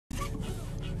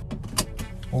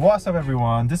What's up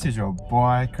everyone, this is your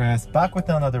boy Chris back with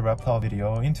another reptile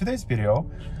video. In today's video,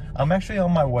 I'm actually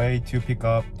on my way to pick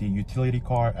up the utility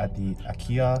car at the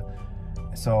Ikea.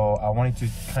 So I wanted to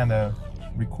kind of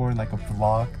record like a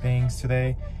vlog things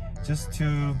today, just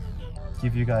to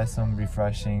give you guys some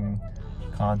refreshing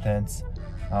contents.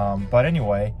 But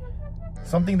anyway,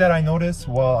 something that I noticed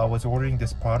while I was ordering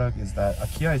this product is that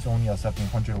Ikea is only accepting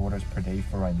 100 orders per day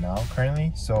for right now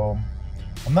currently. So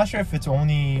I'm not sure if it's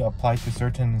only applied to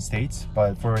certain states,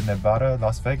 but for Nevada,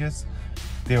 Las Vegas,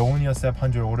 they only accept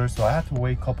 100 orders. So I had to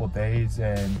wait a couple days,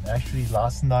 and actually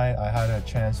last night I had a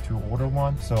chance to order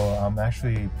one. So I'm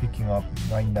actually picking up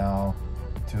right now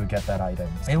to get that item.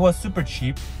 It was super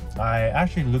cheap. I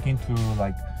actually looked into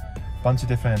like a bunch of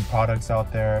different products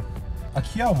out there.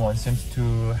 Ikea one seems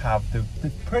to have the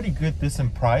pretty good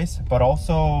decent price, but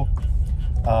also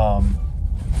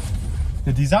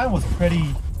the design was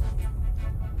pretty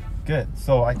good.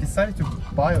 So I decided to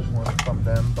buy one from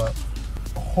them, but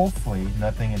hopefully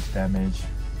nothing is damaged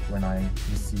when I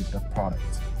receive the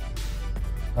product.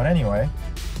 But anyway,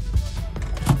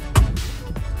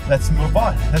 let's move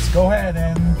on. Let's go ahead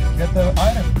and get the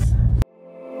items.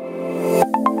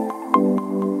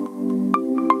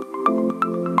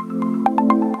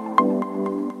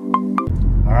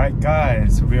 Alright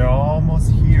guys, we are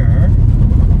almost here,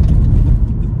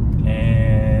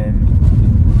 and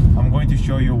I'm going to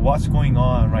show you what's going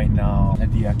on right now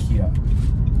at the Ikea.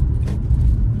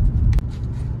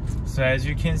 So as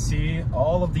you can see,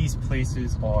 all of these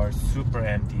places are super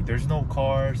empty. There's no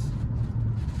cars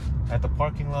at the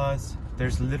parking lots.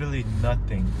 There's literally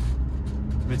nothing,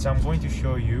 which I'm going to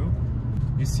show you.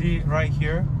 You see right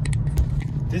here,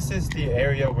 this is the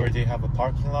area where they have a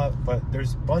parking lot, but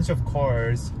there's a bunch of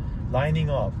cars lining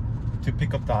up to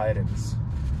pick up the items.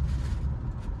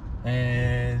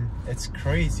 And it's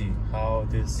crazy how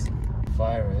this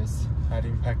virus had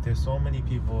impacted so many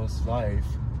people's life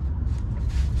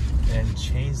and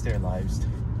changed their lives too.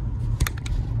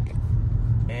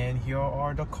 And here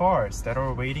are the cars that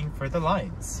are waiting for the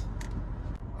lines.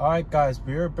 Alright guys,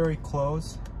 we're very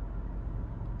close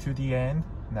to the end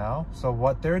now. So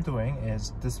what they're doing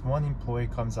is this one employee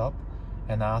comes up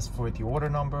and asks for the order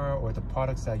number or the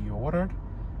products that you ordered,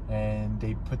 and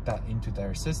they put that into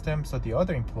their system. So the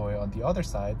other employee on the other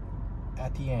side,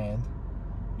 at the end,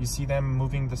 you see them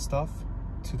moving the stuff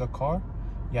to the car.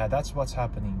 Yeah, that's what's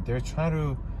happening. They're trying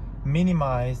to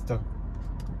minimize the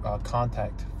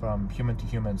contact from human to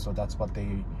human, so that's what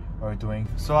they are doing.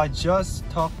 So I just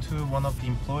talked to one of the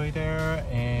employees there,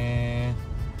 and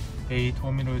they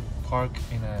told me to park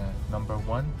in a number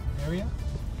 1 area.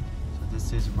 So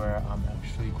this is where I'm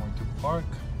actually going to park.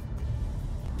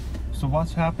 So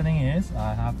what's happening is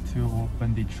I have to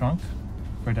open the trunk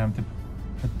for them to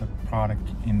put the product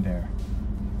in there,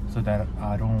 so that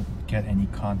I don't get any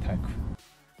contact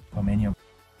from any of them.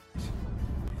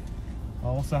 I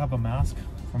also have a mask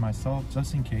for myself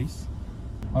just in case.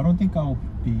 I don't think I'll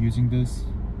be using this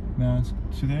mask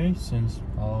today since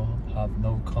I'll have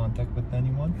no contact with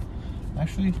anyone.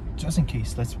 Actually, just in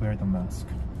case, let's wear the mask.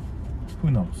 Who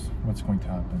knows what's going to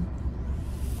happen.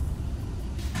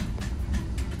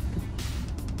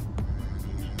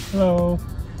 Hello.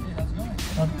 Hey, how's it going?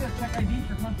 I'm gonna check ID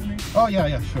for confirmation. Oh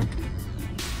yeah, sure.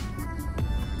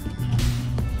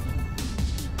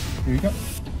 Here you go.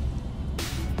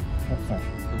 Okay.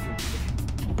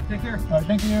 Take care. Alright,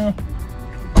 thank you.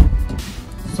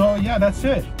 So yeah, that's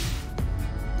it.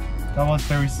 That was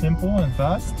very simple and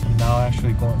fast. I'm now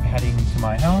actually heading to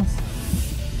my house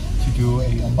to do a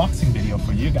unboxing video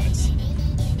for you guys.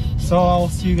 So I'll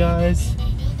see you guys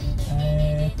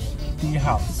at the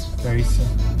house very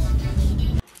soon.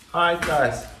 Alright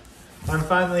guys, I'm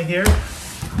finally here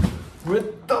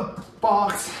with the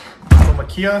box from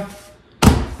Ikea.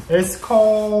 It's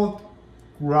called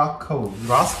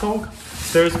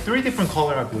Rugge. There's 3 different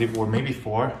colors, I believe, or maybe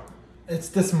 4. It's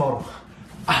this model.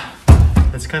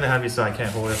 It's kind of heavy, so I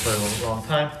can't hold it for a long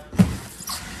time.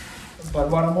 But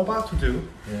what I'm about to do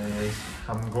is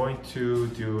I'm going to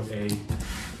do a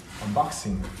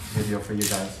unboxing video for you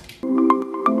guys.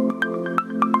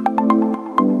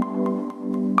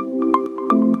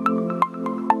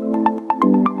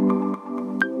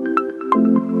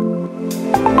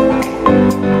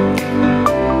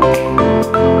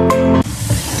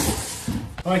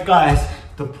 Alright guys,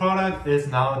 the product is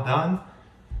now done,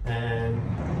 and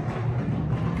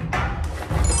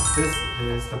this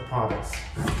is the product.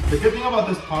 The good thing about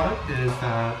this product is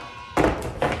that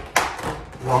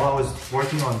while I was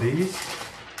working on these,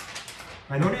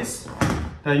 I noticed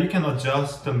that you can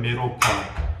adjust the middle part.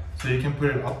 So you can put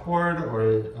it upward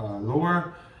or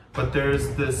lower, but there's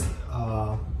this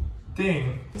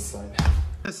thing this side.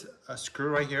 There's a screw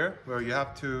right here where you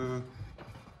have to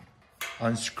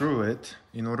unscrew it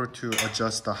in order to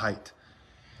adjust the height.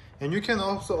 And you can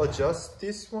also adjust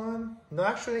this one. No,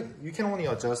 actually, you can only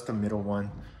adjust the middle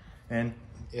one. And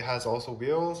it has also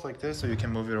wheels like this, so you can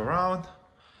move it around.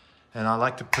 And I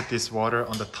like to put this water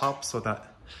on the top so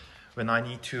that when I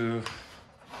need to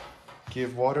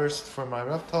give waters for my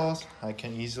reptiles, I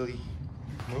can easily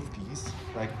move these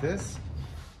like this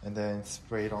and then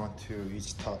spray it onto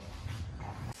each tub.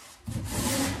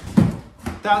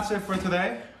 That's it for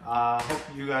today. Hope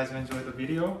you guys enjoyed the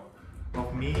video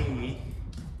of me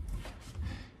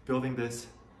building this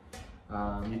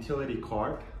utility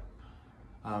cart.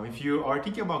 If you are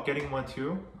thinking about getting one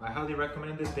too, I highly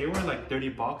recommend it. They were like 30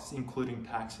 bucks including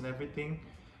tax and everything.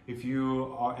 If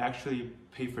you are actually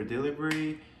pay for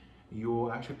delivery,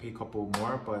 you'll actually pay a couple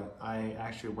more, but I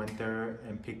actually went there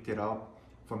and picked it up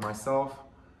for myself.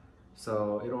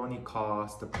 So it only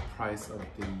cost the price of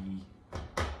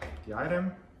the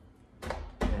item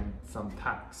and some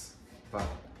tax. But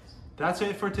that's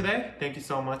it for today. Thank you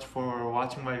so much for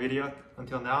watching my video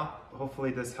until now.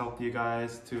 Hopefully this helped you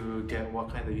guys to get what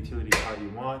kind of utility cart you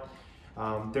want.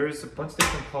 There's a bunch of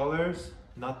different colors,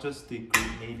 not just the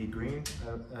green, navy green,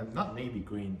 not navy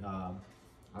green,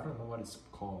 I don't know what it's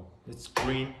called. It's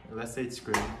green, let's say it's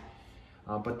green.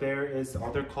 But there is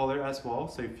other color as well.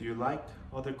 So if you like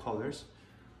other colors,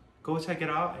 go check it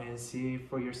out and see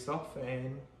for yourself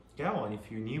and get one if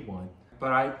you need one.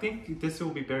 But I think this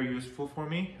will be very useful for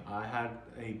me. I had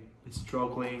a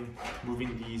struggling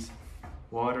moving these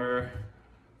water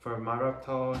for my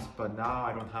reptiles, but now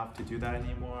I don't have to do that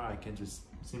anymore. I can just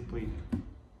simply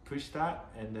push that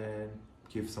and then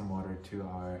give some water to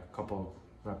our couple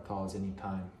reptiles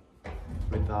anytime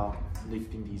without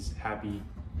lifting these heavy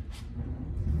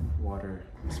water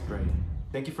spray.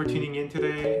 Thank you for tuning in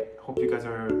today. Hope you guys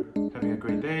are having a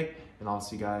great day, and I'll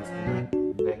see you guys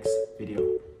in the next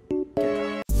video.